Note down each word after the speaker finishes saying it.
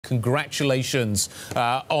congratulations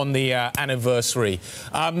on the anniversary.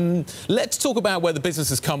 Let's talk about where the business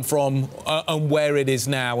has come from and where it is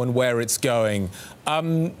now and where it's going.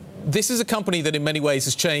 This is a company that in many ways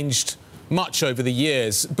has changed much over the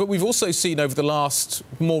years, but we've also seen over the last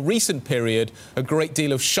more recent period a great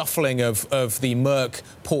deal of shuffling of the Merck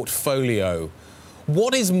portfolio.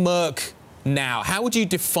 What is Merck now? How would you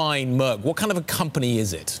define Merck? What kind of a company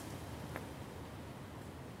is it?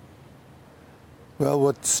 Well,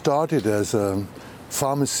 what started as a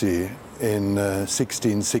pharmacy in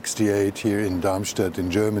 1668 here in Darmstadt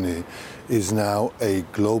in Germany is now a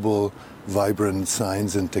global, vibrant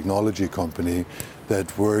science and technology company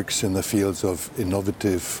that works in the fields of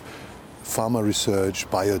innovative pharma research,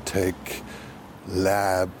 biotech,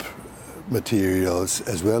 lab materials,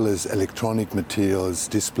 as well as electronic materials,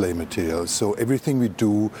 display materials. So everything we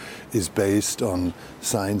do is based on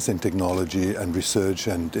science and technology and research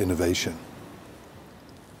and innovation.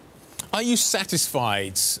 Are you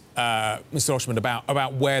satisfied, Mr. Oschmann,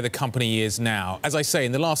 about where the company is now? As I say,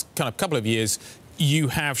 in the last kind of couple of years, you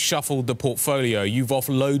have shuffled the portfolio. You've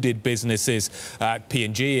offloaded businesses,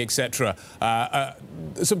 P&G, etc.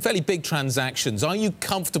 Some fairly big transactions. Are you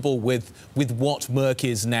comfortable with what Merck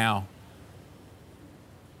is now?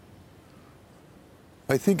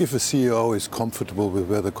 I think if a CEO is comfortable with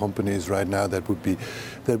where the company is right now, that would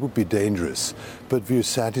be dangerous. But we're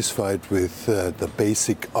satisfied with the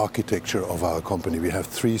basic architecture of our company. We have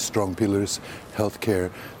three strong pillars: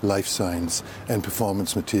 healthcare, life science, and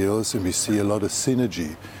performance materials, and we see a lot of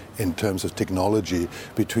synergy in terms of technology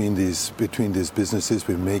between these businesses.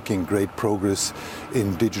 We're making great progress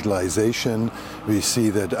in digitalization. We see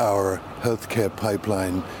that our healthcare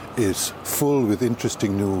pipeline is full with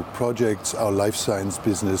interesting new projects. Our life science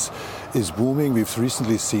business is booming. We've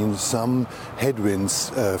recently seen some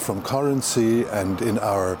headwinds from currency and in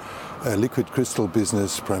our liquid crystal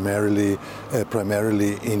business, primarily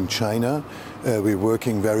in China. We're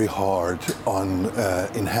working very hard on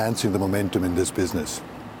enhancing the momentum in this business.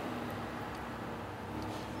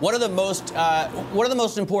 What are the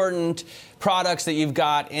most important products that you've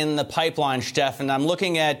got in the pipeline, Stefan? I'm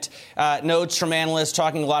looking at notes from analysts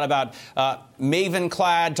talking a lot about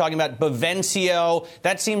Mavenclad, talking about Bavencio.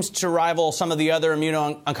 That seems to rival some of the other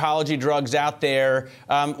immuno-oncology drugs out there.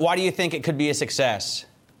 Why do you think it could be a success?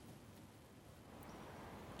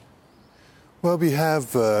 Well, we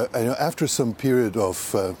have, after some period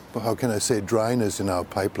of, how can I say, dryness in our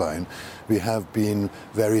pipeline, we have been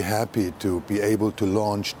very happy to be able to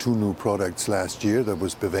launch two new products last year. That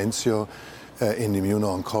was Bavencio in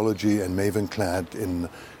immuno-oncology and Mavenclad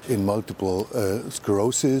in multiple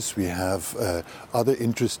sclerosis. We have other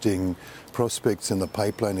interesting prospects in the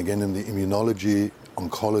pipeline, again in the immunology,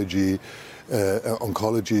 oncology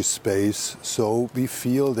space. So we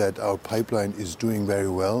feel that our pipeline is doing very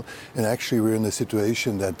well, and actually we're in a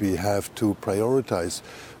situation that we have to prioritize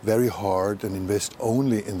very hard and invest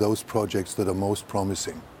only in those projects that are most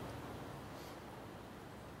promising.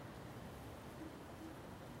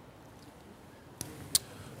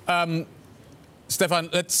 Stefan,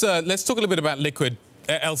 let's talk a little bit about liquid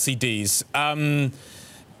LCDs.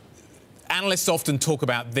 Analysts often talk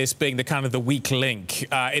about this being the weak link.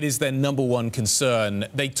 It is their number one concern.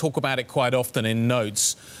 They talk about it quite often in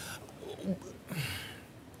notes.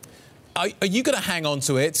 Are you going to hang on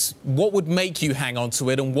to it? What would make you hang on to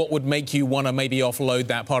it, and what would make you want to maybe offload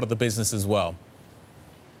that part of the business as well?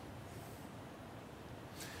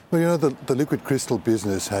 Well, the liquid crystal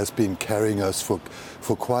business has been carrying us for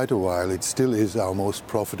quite a while. It still is our most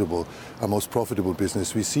profitable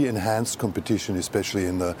business. We see enhanced competition, especially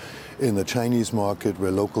in the Chinese market,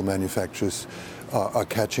 where local manufacturers are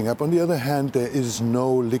catching up. On the other hand, there is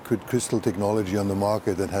no liquid crystal technology on the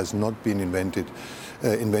market that has not been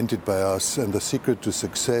invented by us, and the secret to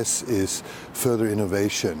success is further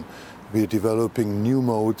innovation. We are developing new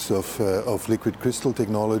modes of liquid crystal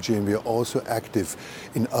technology, and we are also active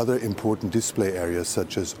in other important display areas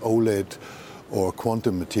such as OLED or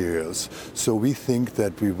quantum materials. So we think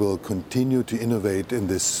that we will continue to innovate in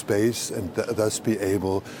this space and thus be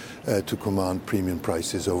able to command premium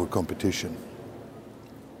prices over competition.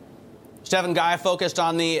 Stefan KGaA focused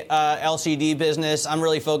on the LCD business. I'm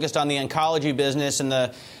really focused on the oncology business and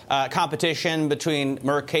the competition between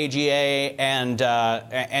Merck KGaA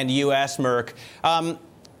and U.S. Merck.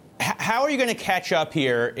 How are you going to catch up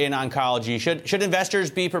here in oncology? Should investors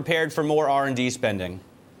be prepared for more R&D spending?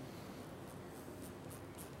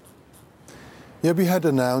 Yeah, we had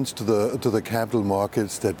announced to the capital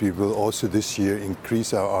markets that we will also this year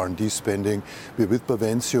increase our R&D spending. We're with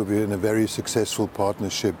Bavencio. We're in a very successful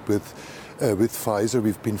partnership with with Pfizer,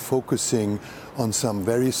 we've been focusing on some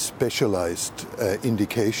very specialized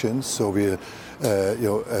indications. So we're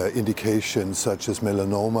indications such as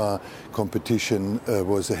melanoma. Competition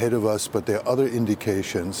was ahead of us, but there are other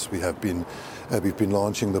indications. We've been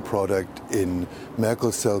launching the product in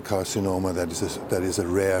Merkel cell carcinoma, that is a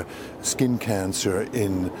rare skin cancer,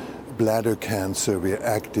 in bladder cancer. We're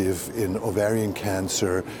active in ovarian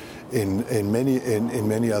cancer, in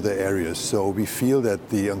many other areas. So we feel that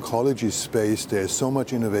the oncology space, there's so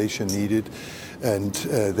much innovation needed, and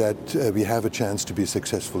that we have a chance to be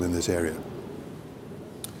successful in this area.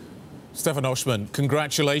 Stefan Oschmann,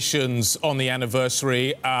 congratulations on the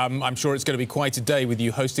anniversary. I'm sure it's going to be quite a day with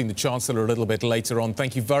you hosting the Chancellor a little bit later on.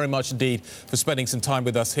 Thank you very much indeed for spending some time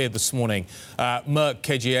with us here this morning. Merck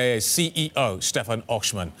KGaA CEO Stefan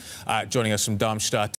Oschmann joining us from Darmstadt.